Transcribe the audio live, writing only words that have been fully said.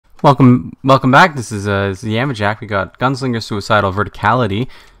Welcome back. This is Yamajac. We got Gunslinger Suicidal Verticality.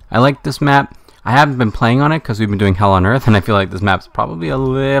 I like this map. I haven't been playing on it because we've been doing Hell on Earth, and I feel like this map's probably a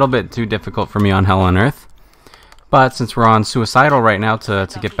little bit too difficult for me on Hell on Earth. But since we're on Suicidal right now to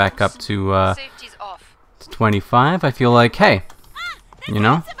get back up to 25, I feel like, hey, you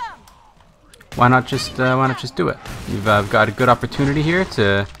know, why not just do it? You've got a good opportunity here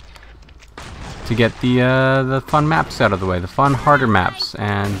to get the fun maps out of the way, the fun, harder maps,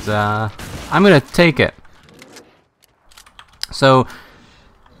 and I'm gonna take it. So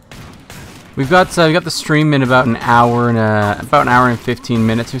we've got the stream in about an hour and 15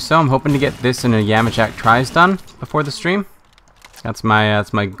 minutes or so. I'm hoping to get this and a Yamajac tries done before the stream. That's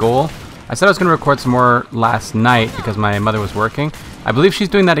my goal. I said I was gonna record some more last night because my mother was working. I believe she's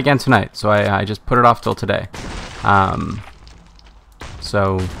doing that again tonight, so I just put it off till today.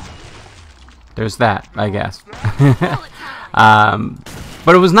 So there's that, I guess.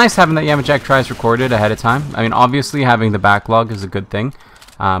 But it was nice having that Yamajac tries recorded ahead of time. I mean, obviously having the backlog is a good thing,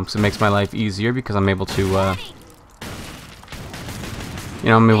 because it makes my life easier because I'm able to,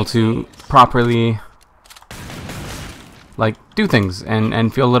 I'm able to properly, like, do things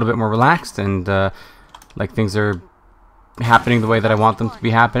and feel a little bit more relaxed and like things are happening the way that I want them to be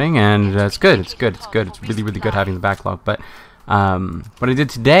happening, and it's good. It's really, really good having the backlog. But what I did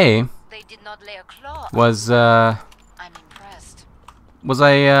today was I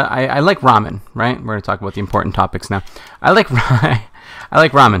like ramen, right? We're gonna talk about the important topics now. I like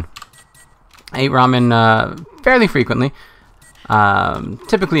ramen. I eat ramen fairly frequently.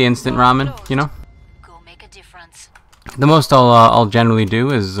 Typically instant ramen, you know. The most I'll generally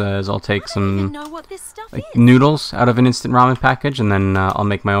do is I'll take some like noodles out of an instant ramen package, and then I'll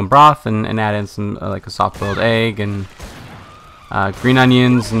make my own broth and add in some like a soft-boiled egg and green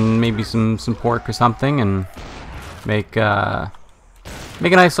onions and maybe some pork or something, and make a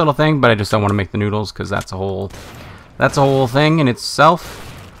nice little thing. But I just don't want to make the noodles because that's a whole thing in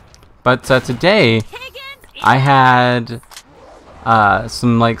itself. But today I had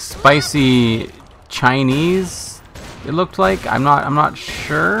some like spicy Chinese, it looked like, I'm not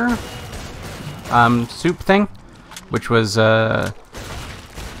sure, soup thing, which was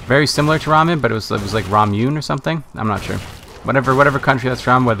very similar to ramen, but it was like ramyun or something. I'm not sure. Whatever country that's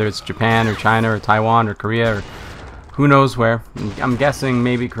from, whether it's Japan or China or Taiwan or Korea or who knows where. I'm guessing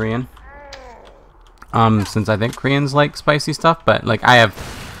maybe Korean. Since I think Koreans like spicy stuff, but like I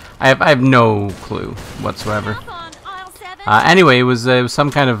have no clue whatsoever. Anyway, it was some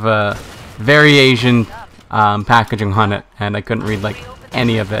kind of very Asian packaging on it, and I couldn't read like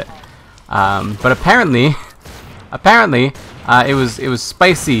any of it. But apparently, it was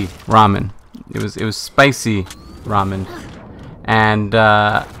spicy ramen. It was spicy ramen. And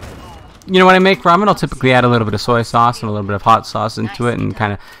you know, when I make ramen, I'll typically add a little bit of soy sauce and a little bit of hot sauce into it and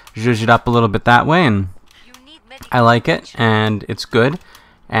kind of zhuzh it up a little bit that way, and I like it, and it's good.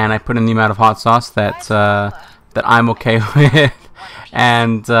 And I put in the amount of hot sauce that I'm okay with.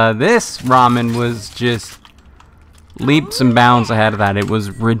 And this ramen was just leaps and bounds ahead of that. It was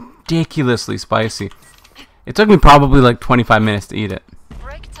ridiculously spicy. It took me probably like 25 minutes to eat it,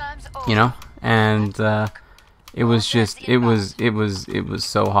 you know, and it was just it was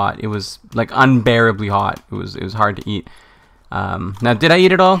so hot. It was like unbearably hot. It was hard to eat. Now, did I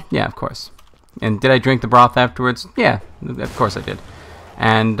eat it all? Yeah, of course. And did I drink the broth afterwards? Yeah, of course I did.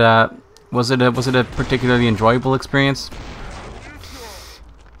 And was it a particularly enjoyable experience?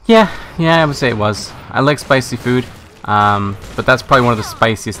 Yeah, I would say it was. I like spicy food, but that's probably one of the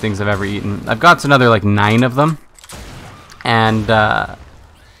spiciest things I've ever eaten. I've got another like 9 of them, and I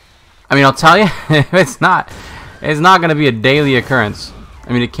mean, I'll tell you, it's not gonna be a daily occurrence.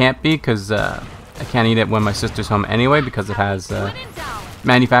 I mean, it can't be, because I can't eat it when my sister's home anyway, because it has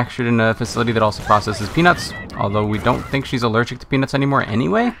manufactured in a facility that also processes peanuts, although we don't think she's allergic to peanuts anymore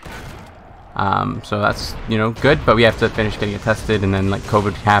anyway. So that's, you know, good, but we have to finish getting it tested, and then like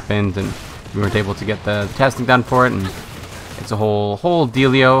COVID happened and we weren't able to get the testing done for it, and it's a whole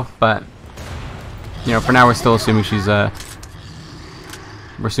dealio. But you know, for now we're still assuming she's we're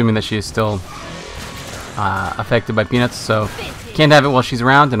assuming that she is still affected by peanuts, so can't have it while she's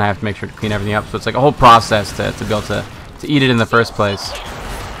around, and I have to make sure to clean everything up. So it's like a whole process to be able to eat it in the first place. So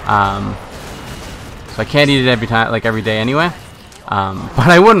I can't eat it every day anyway. But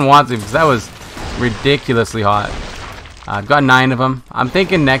I wouldn't want to, because that was ridiculously hot. I've got 9 of them. I'm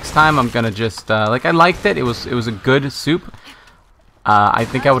thinking next time I'm gonna just like, I liked it. It was a good soup. I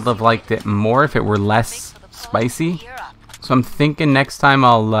think I would have liked it more if it were less spicy. So I'm thinking next time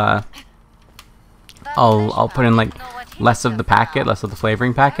I'll put in like less of the packet, less of the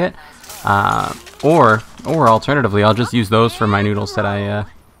flavoring packet, or alternatively I'll just use those for my noodles that I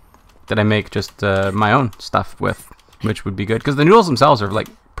that I make just my own stuff with, which would be good because the noodles themselves are like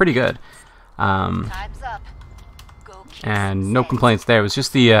pretty good. Time's up. Go kick And some no sense. complaints there. It was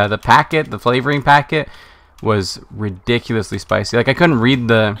just the packet, the flavoring packet, was ridiculously spicy. Like I couldn't read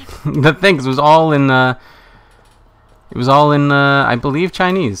the the thing 'cause it was all in I believe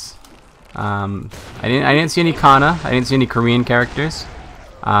Chinese. I didn't see any kana. I didn't see any Korean characters.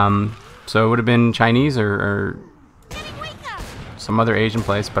 So it would have been Chinese or some other Asian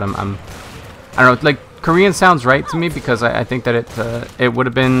place. But I don't know. Like Korean sounds right to me because I think that it would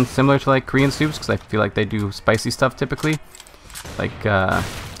have been similar to like Korean soups because I feel like they do spicy stuff typically. Like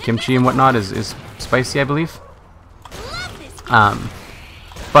kimchi and whatnot is spicy, I believe.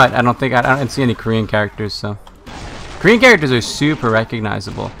 But I don't see any Korean characters. So Korean characters are super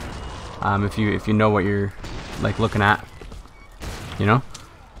recognizable if you know what you're like looking at. You know,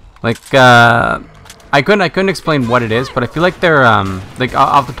 like I couldn't explain what it is, but I feel like they're like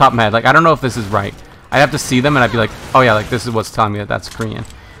off the top of my head. Like I don't know if this is right. I'd have to see them and I'd be like, oh yeah, like this is what's telling me that that's Korean.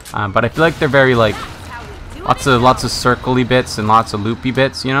 But I feel like they're very like lots of circly bits and lots of loopy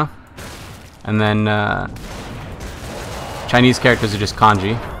bits, you know. And then Chinese characters are just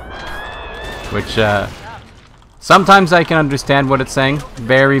kanji, which sometimes I can understand what it's saying.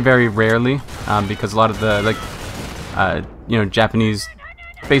 Very, very rarely, because a lot of the like you know, Japanese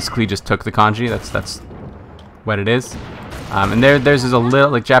basically just took the kanji. That's what it is. And theirs is a little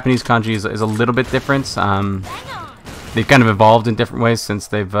like Japanese kanji is a little bit different. They've kind of evolved in different ways since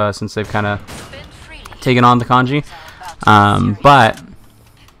they've kind of taken on the kanji. But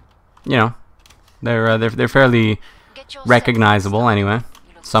you know, they're fairly recognizable anyway.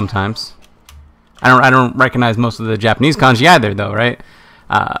 Sometimes I don't recognize most of the Japanese kanji either, though, right?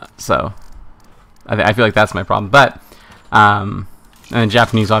 So I feel like that's my problem. But and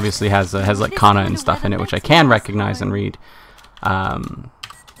Japanese obviously has like kana and stuff in it, which I can recognize and read. I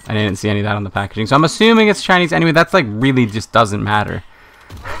didn't see any of that on the packaging, so I'm assuming it's Chinese. Anyway, that's like really just doesn't matter.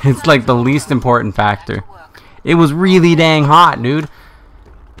 It's like the least important factor. It was really dang hot, dude.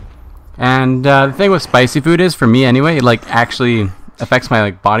 And the thing with spicy food is, for me anyway, it like actually affects my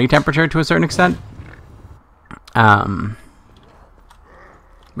like body temperature to a certain extent.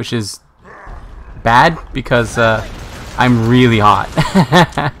 Which is bad because I'm really hot.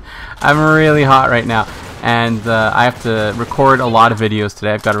 I'm really hot right now. And I have to record a lot of videos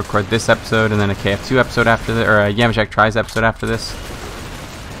today. I've got to record this episode and then a KF2 episode after this, or a Yamajac Tries episode after this,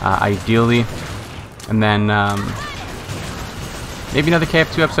 ideally. And then maybe another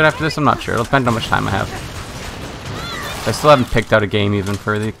KF2 episode after this. I'm not sure. It'll depend on how much time I have. I still haven't picked out a game even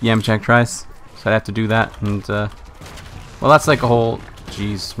for the Yamajac Tries, so I'd have to do that. And well, that's like a whole,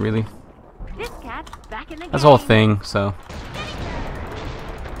 jeez, really. That's a whole thing. So.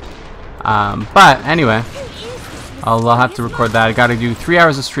 But anyway, I'll have to record that. I got to do 3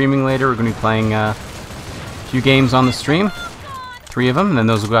 hours of streaming later. We're going to be playing a few games on the stream, 3 of them, and then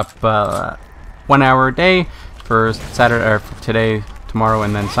those will go up 1 hour a day for Saturday, or for today, tomorrow,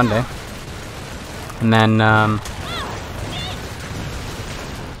 and then Sunday. And then I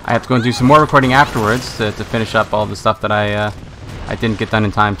have to go and do some more recording afterwards to finish up all the stuff that I didn't get done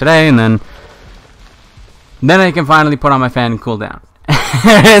in time today, and then I can finally put on my fan and cool down.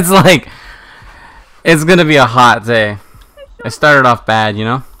 It's like, it's gonna be a hot day. I started off bad, you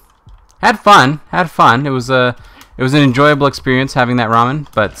know. Had fun. It was an enjoyable experience having that ramen,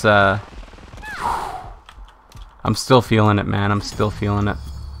 but I'm still feeling it, man. I'm still feeling it.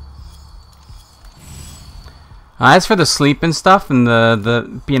 As for the sleep and stuff, and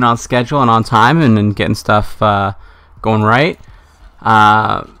the being on schedule and on time and getting stuff going right,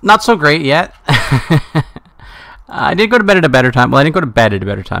 not so great yet. I did go to bed at a better time. Well, I didn't go to bed at a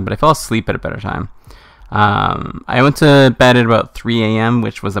better time, but I fell asleep at a better time. I went to bed at about 3 a.m.,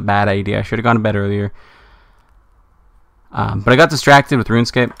 which was a bad idea. I should have gone to bed earlier. But I got distracted with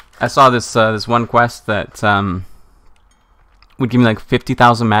RuneScape. I saw this one quest that would give me like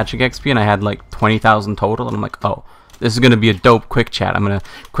 50,000 magic XP, and I had like 20,000 total. And I'm like, oh, this is going to be a dope quick chat. I'm going to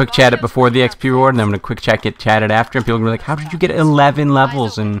quick chat it before the XP reward, and then I'm going to quick chat get chatted after. And people are going to be like, how did you get 11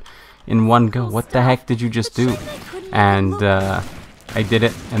 levels in one go? What the heck did you just do? And I did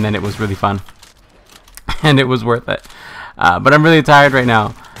it, and then it was really fun. And it was worth it. But I'm really tired right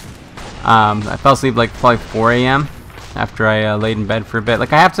now. I fell asleep like probably 4 a.m. after I laid in bed for a bit.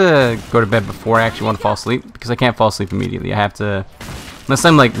 Like, I have to go to bed before I actually want to fall asleep, because I can't fall asleep immediately. I have to, unless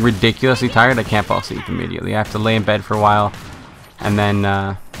I'm like ridiculously tired, I can't fall asleep immediately. I have to lay in bed for a while, and then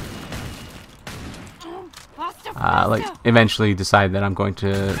like eventually decide that I'm going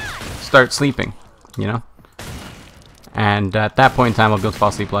to start sleeping, you know. And at that point in time, I'll be able to fall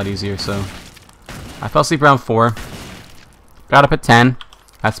asleep a lot easier. So I fell asleep around 4, got up at 10,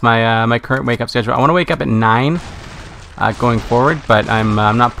 That's my my current wake up schedule. I want to wake up at 9 going forward, but I'm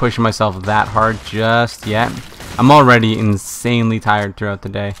not pushing myself that hard just yet. I'm already insanely tired throughout the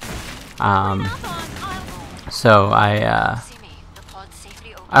day. So I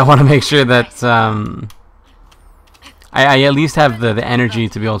want to make sure that I at least have the energy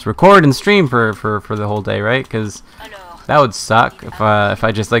to be able to record and stream for the whole day, right? Because that would suck if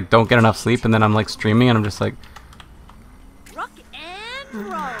I just like don't get enough sleep and then I'm like streaming and I'm just like,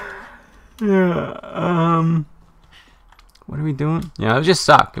 yeah, what are we doing? Yeah, it would just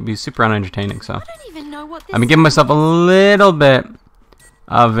suck. It'd be super unentertaining. So I'm giving myself a little bit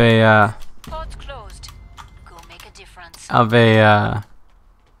of a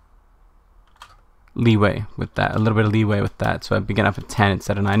leeway with that, a little bit of leeway with that. So I begin up at 10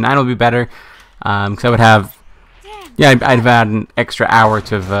 instead of 9. 9 will be better, because I would have, yeah, I'd have had an extra hour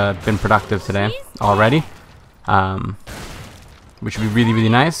to have been productive today already, which would be really, really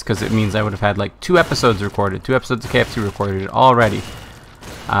nice, because it means I would have had like 2 episodes recorded, 2 episodes of KFC recorded already.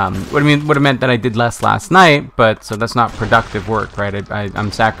 Would have meant that I did less last night, but so that's not productive work, right?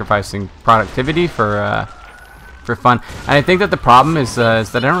 I'm sacrificing productivity for fun, and I think that the problem is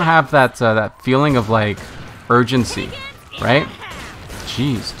that I don't have that that feeling of like urgency, right?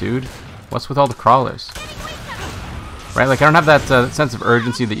 Jeez, dude, what's with all the crawlers, right? Like I don't have that sense of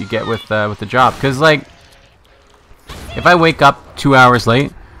urgency that you get with the job, because like if I wake up 2 hours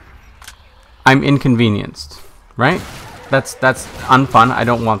late, I'm inconvenienced, right? That's unfun. I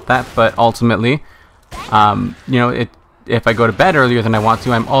don't want that, but ultimately, you know, if I go to bed earlier than I want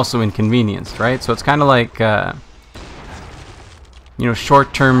to, I'm also inconvenienced, right? So it's kind of like you know,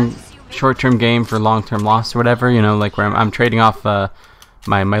 short-term gain for long-term loss or whatever, you know, like where I'm trading off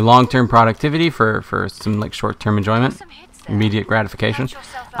my long-term productivity for some like short-term enjoyment, immediate gratification,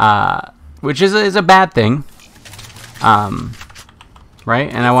 which is a bad thing, right?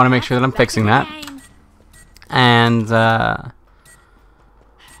 And I want to make sure that I'm fixing that. And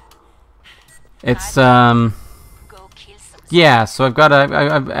it's yeah, so I've got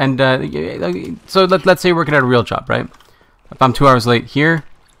so let's say you're working at a real job, right? If I'm 2 hours late here,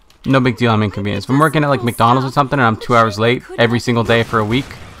 no big deal, I'm inconvenienced. If I'm working at like McDonald's or something and I'm 2 hours late every single day for a week,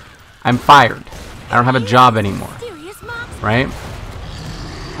 I'm fired. I don't have a job anymore, right?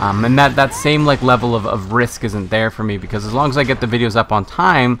 And that same like level of risk isn't there for me, because as long as I get the videos up on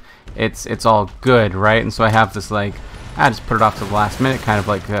time, it's all good, right? And so I have this like, I just put it off to the last minute kind of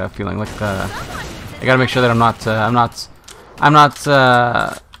like feeling like I gotta make sure that I'm not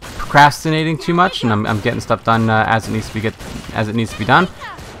procrastinating too much, and I'm getting stuff done as it needs to be done,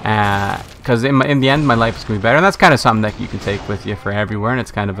 because in the end my life is gonna be better. And that's kind of something that you can take with you for everywhere, and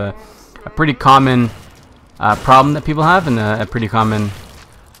it's kind of a pretty common problem that people have, and a pretty common,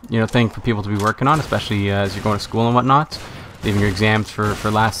 you know, thing for people to be working on, especially as you're going to school and whatnot, leaving your exams for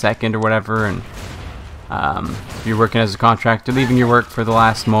last second or whatever, and if you're working as a contractor, leaving your work for the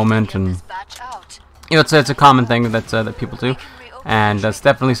last moment, and you know, it's a common thing that people do. And that's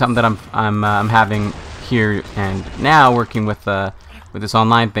definitely something that I'm having here and now, working with this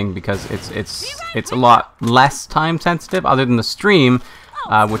online thing, because it's a lot less time sensitive, other than the stream,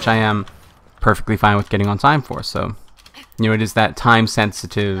 which I am perfectly fine with getting on time for. So, you know, it is that time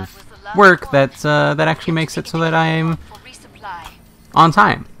sensitive work that actually makes it so that I'm on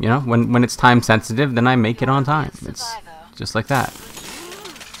time. You know, when it's time sensitive, then I make it on time. It's just like that.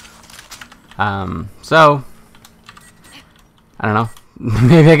 So I don't know.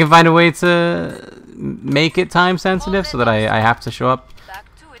 Maybe I can find a way to make it time sensitive so that I have to show up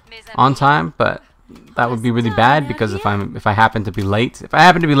on time, but that would be really bad, because if I happen to be late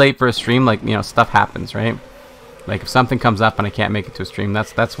for a stream, like, you know, stuff happens, right? Like if something comes up and I can't make it to a stream,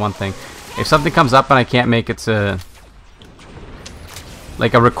 that's one thing. If something comes up and I can't make it to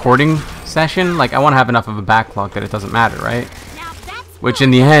like a recording session, like I want to have enough of a backlog that it doesn't matter, right? Which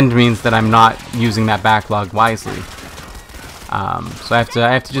in the end means that I'm not using that backlog wisely. So I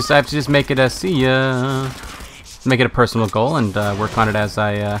have to just make it a make it a personal goal, and work on it as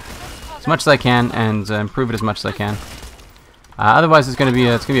much as I can, and improve it as much as I can. Otherwise, it's gonna be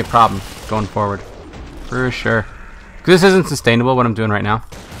a problem going forward, for sure. Because this isn't sustainable, what I'm doing right now.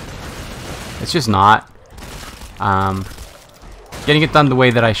 It's just not. Getting it done the way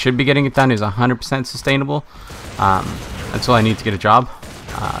that I should be getting it done is 100% sustainable. Until I need to get a job,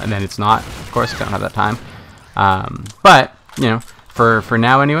 and then it's not. Of course, I don't have that time. But you know, for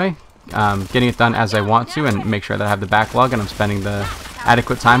now anyway, getting it done as I want to, and make sure that I have the backlog and I'm spending the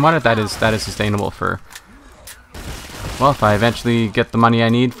adequate time on it, that is sustainable for, well, if I eventually get the money I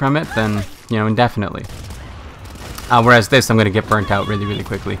need from it, then, you know, indefinitely. Whereas this, I'm going to get burnt out really, really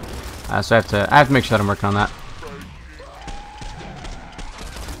quickly. So I have to make sure that I'm working on that.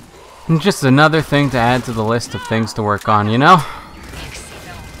 Just another thing to add to the list of things to work on, you know?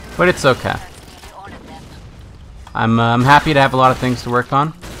 But it's okay. I'm happy to have a lot of things to work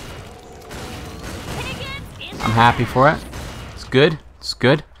on. I'm happy for it. It's good. It's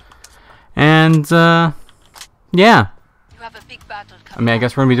good. And, yeah. I mean, I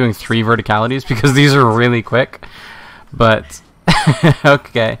guess we're going to be doing 3 verticalities because these are really quick. But,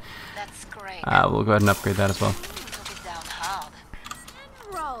 okay. We'll go ahead and upgrade that as well.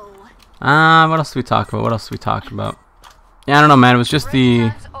 What else do we talk about? What else do we talk about? Yeah, I don't know, man. It was just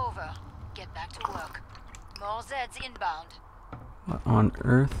the... What on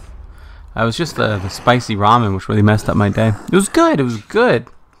earth? It was just the spicy ramen, which really messed up my day. It was good. It was good.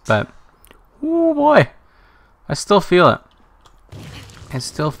 But, oh boy. I still feel it. I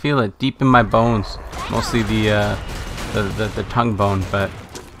still feel it deep in my bones. Mostly the tongue bone, but...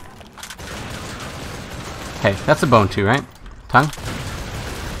 Hey, that's a bone too, right? Tongue?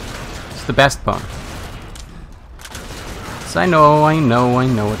 It's the best bone. So I know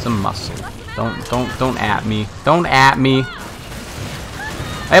it's a muscle. Don't at me. Don't at me.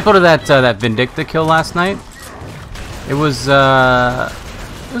 I uploaded that Vindicta kill last night. It was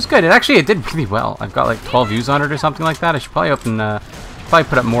good. It did really well. I've got like 12 views on it or something like that. I should probably probably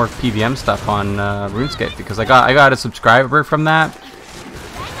put up more PVM stuff on RuneScape because I got a subscriber from that.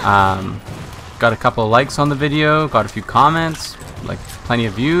 Got a couple of likes on the video. Got a few comments. Like plenty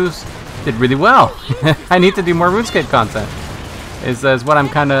of views. Did really well. I need to do more RuneScape content. Is what I'm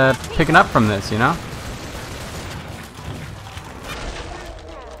kind of picking up from this, you know.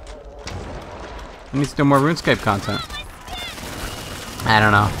 I need to do more RuneScape content. I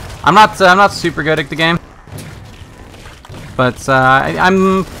don't know. I'm not super good at the game, but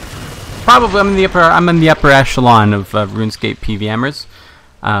I'm in the upper echelon of RuneScape PVMers.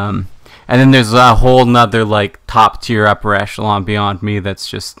 And then there's a whole nother like top tier upper echelon beyond me that's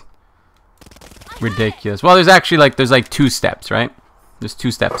just ridiculous. Well, there's actually there's 2 steps, right? There's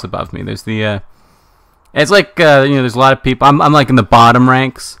 2 steps above me. There's the it's like you know, there's a lot of people. I'm like in the bottom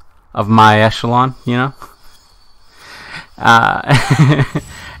ranks of my echelon, you know.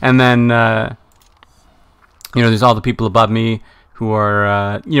 And then you know, there's all the people above me who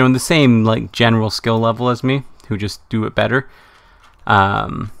are you know, in the same like general skill level as me, who just do it better.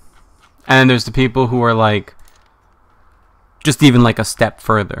 And then there's the people who are like just even like a step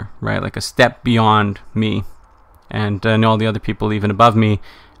further, right? Like a step beyond me, and all the other people even above me.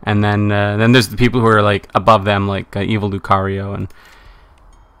 And then there's the people who are like above them, like Evil Lucario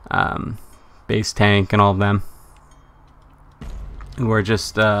and Base Tank and all of them, who are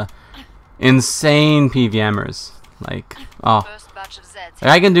just insane PVMers. Like, oh,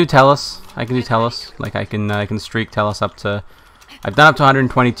 like I can do Tellus. Like I can streak Tellus up to. I've done up to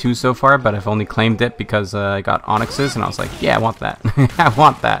 122 so far, but I've only claimed it because I got Onyxes, and I was like, yeah, I want that. I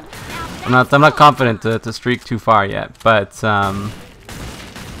want that. I'm not confident to streak too far yet, but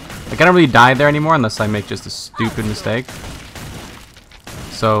like I don't really die there anymore unless I make just a stupid mistake.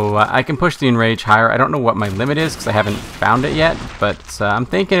 So I can push the Enrage higher. I don't know what my limit is because I haven't found it yet, but I'm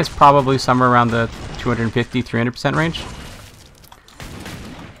thinking it's probably somewhere around the 250-300% range.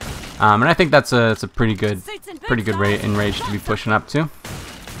 And I think that's a pretty good rate in Rage to be pushing up to. I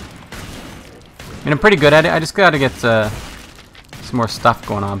mean, I'm pretty good at it. I just gotta get some more stuff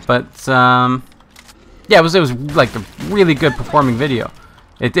going on. But yeah, it was like a really good performing video.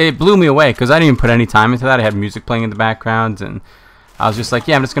 It blew me away because I didn't even put any time into that. I had music playing in the background, and I was just like,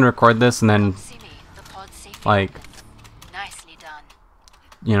 yeah, I'm just gonna record this and then like,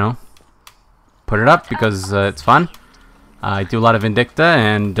 you know, put it up because it's fun. I do a lot of Vindicta,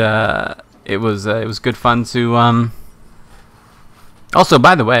 and it was good fun to also,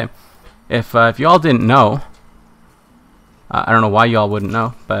 by the way, if y'all didn't know, I don't know why y'all wouldn't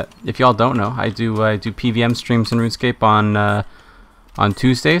know, but if y'all don't know, I do PVM streams in RuneScape on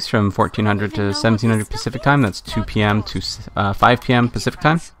Tuesdays from 1400 to 1700 Pacific time. That's 2 p.m. to 5 p.m. Pacific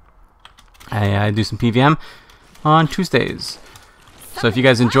time. I do some PVM on Tuesdays. So if you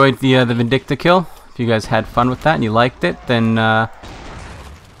guys enjoyed the Vindicta kill, if you guys had fun with that and you liked it, then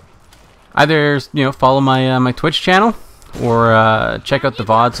either, you know, follow my my Twitch channel or check out the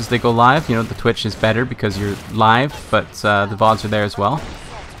VODs as they go live. You know, the Twitch is better because you're live, but the VODs are there as well.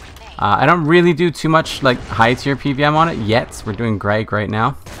 I don't really do too much like high tier PVM on it yet. We're doing Greg right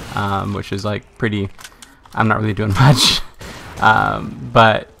now, which is like pretty. I'm not really doing much,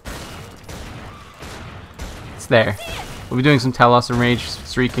 but it's there. We'll be doing some Telos and Rage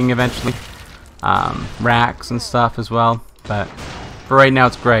streaking eventually. Racks and stuff as well, but for right now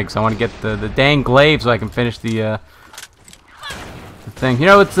it's Greg, so I want to get the dang glaive so I can finish the thing. You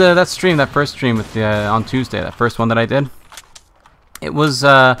know, it's that stream, that first stream with on Tuesday, that first one that I did. It was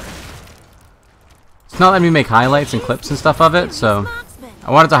not letting me make highlights and clips and stuff of it, so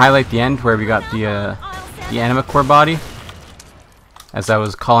I wanted to highlight the end where we got the anima core body, as I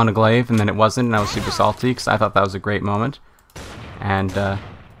was calling a glaive and then it wasn't, and I was super salty because I thought that was a great moment, and it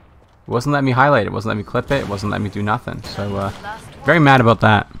wasn't letting me highlight it, wasn't letting me clip it, it wasn't letting me do nothing, so very mad about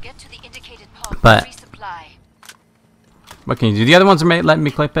that. But what can you do? The other ones are letting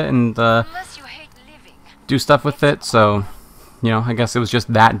me clip it and do stuff with it, so you know, I guess it was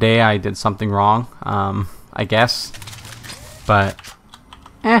just that day I did something wrong, I guess, but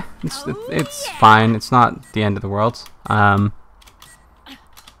it's fine, it's not the end of the world. Time's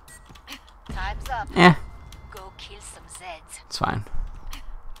up. Go kill some Zeds. It's fine.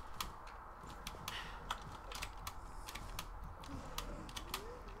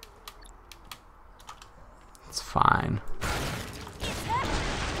 It's fine.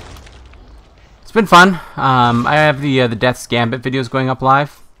 It's been fun. I have the Death's Gambit videos going up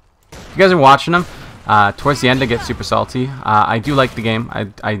live. If you guys are watching them, towards the end I get super salty. I do like the game. I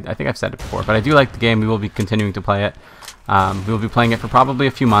think I've said it before, but I do like the game. We will be continuing to play it. We will be playing it for probably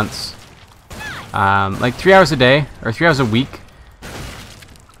a few months. Like 3 hours a day, or 3 hours a week.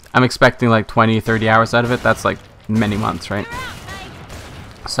 I'm expecting like 20-30 hours out of it. That's like many months, right?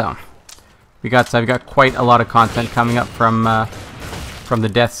 So we got quite a lot of content coming up from the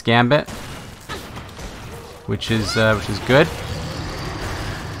Death's Gambit, which is good.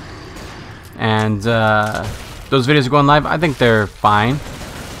 And those videos are going live. I think they're fine.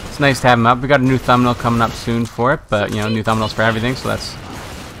 It's nice to have them up. We got a new thumbnail coming up soon for it, but you know, new thumbnails for everything, so that's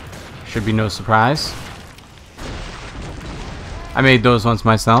should be no surprise. I made those ones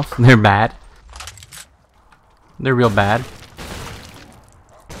myself. They're bad. They're real bad.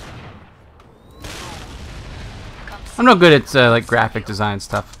 I'm no good at like graphic design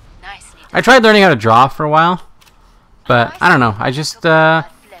stuff. I tried learning how to draw for a while, but I don't know. I just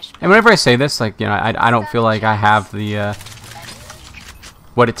and whenever I say this, like, you know, I don't feel like I have the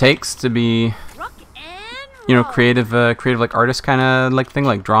what it takes to be, you know, creative like artist kind of like thing,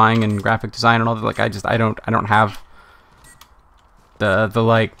 like drawing and graphic design and all that. Like I don't have the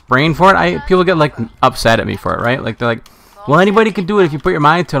like brain for it. People get like upset at me for it, right? Like they're like, well, anybody can do it if you put your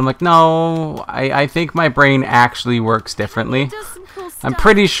mind to it. I'm like, no, I think my brain actually works differently. I'm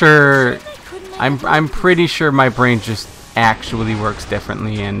pretty sure my brain just actually works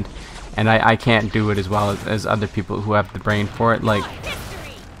differently, and I can't do it as well as other people who have the brain for it. Like,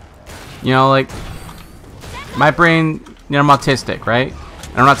 you know, like my brain, you know, I'm autistic, right?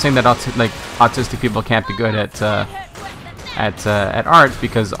 And I'm not saying that autistic people can't be good at art,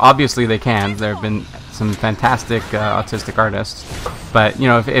 because obviously they can. There have been some fantastic autistic artists, but you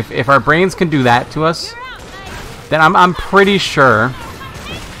know, if our brains can do that to us, then I'm pretty sure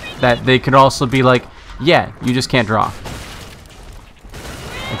that they could also be like, yeah, you just can't draw.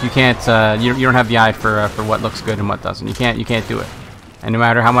 If you can't, you don't have the eye for what looks good and what doesn't. You can't do it. And no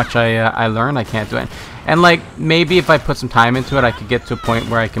matter how much I learn, I can't do it. And like, maybe if I put some time into it, I could get to a point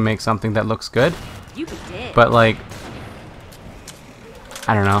where I can make something that looks good. But like,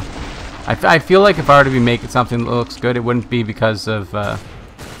 I don't know. I feel like if I were to be making something that looks good, it wouldn't be because of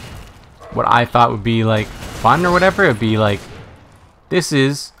what I thought would be like fun or whatever. It would be like, this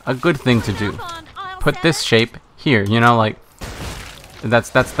is a good thing to do. Put this shape here, you know, like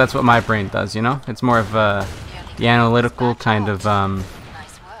that's what my brain does, you know. It's more of the analytical kind of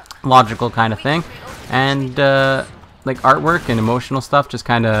logical kind of thing, and like artwork and emotional stuff just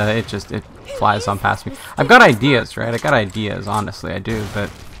kind of it flies on past me. I've got ideas, right? I got ideas, honestly, I do, but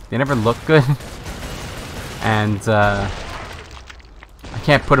they never look good, and I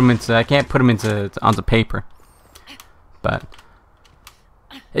can't put them onto paper. But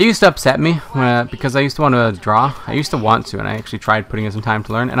it used to upset me because I used to want to draw. I used to want to, and I actually tried putting in some time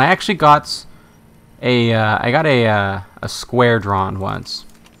to learn. And I actually got a square drawn once,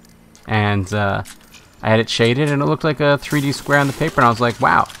 and I had it shaded, and it looked like a 3D square on the paper. And I was like,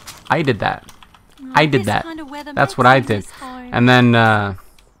 wow, I did that. I did that. That's what I did. And then I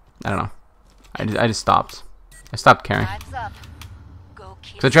don't know. I just stopped. I stopped caring.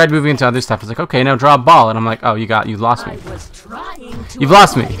 So I tried moving into other stuff. I was like, okay, now draw a ball, and I'm like, oh, you've lost me. You've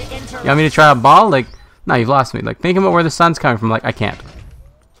lost me. You want me to try a ball? Like, no, you've lost me. Like, think about where the sun's coming from. Like, I can't.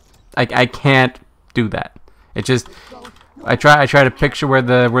 I can't do that. It just, I try to picture where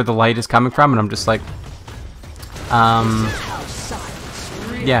the light is coming from, and I'm just like,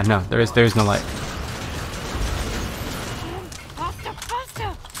 yeah, no, there is no light.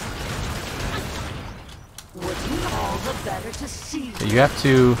 So you have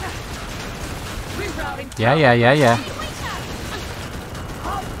to, yeah.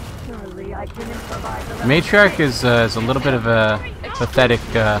 Matriarch is a little bit of a pathetic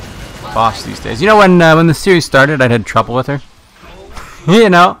boss these days. You know, when the series started, I'd had trouble with her.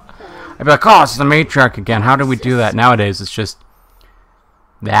 You know, I'd be like, oh, it's the matriarch again. How do we do that? Nowadays, it's just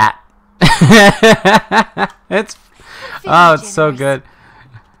that. It's so good.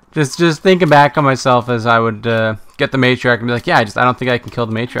 Just thinking back on myself as I would get the matriarch and be like, yeah, I don't think I can kill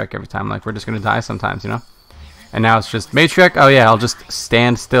the matriarch every time. Like, we're just gonna die sometimes, you know. And now it's just matriarch. Oh yeah, I'll just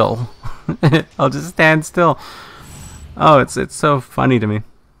stand still. I'll just stand still. Oh, it's so funny to me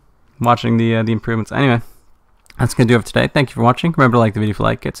watching the improvements. Anyway. That's going to do it for today. Thank you for watching. Remember to like the video if you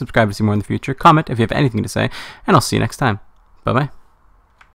like it. Subscribe to see more in the future. Comment if you have anything to say. And I'll see you next time. Bye-bye.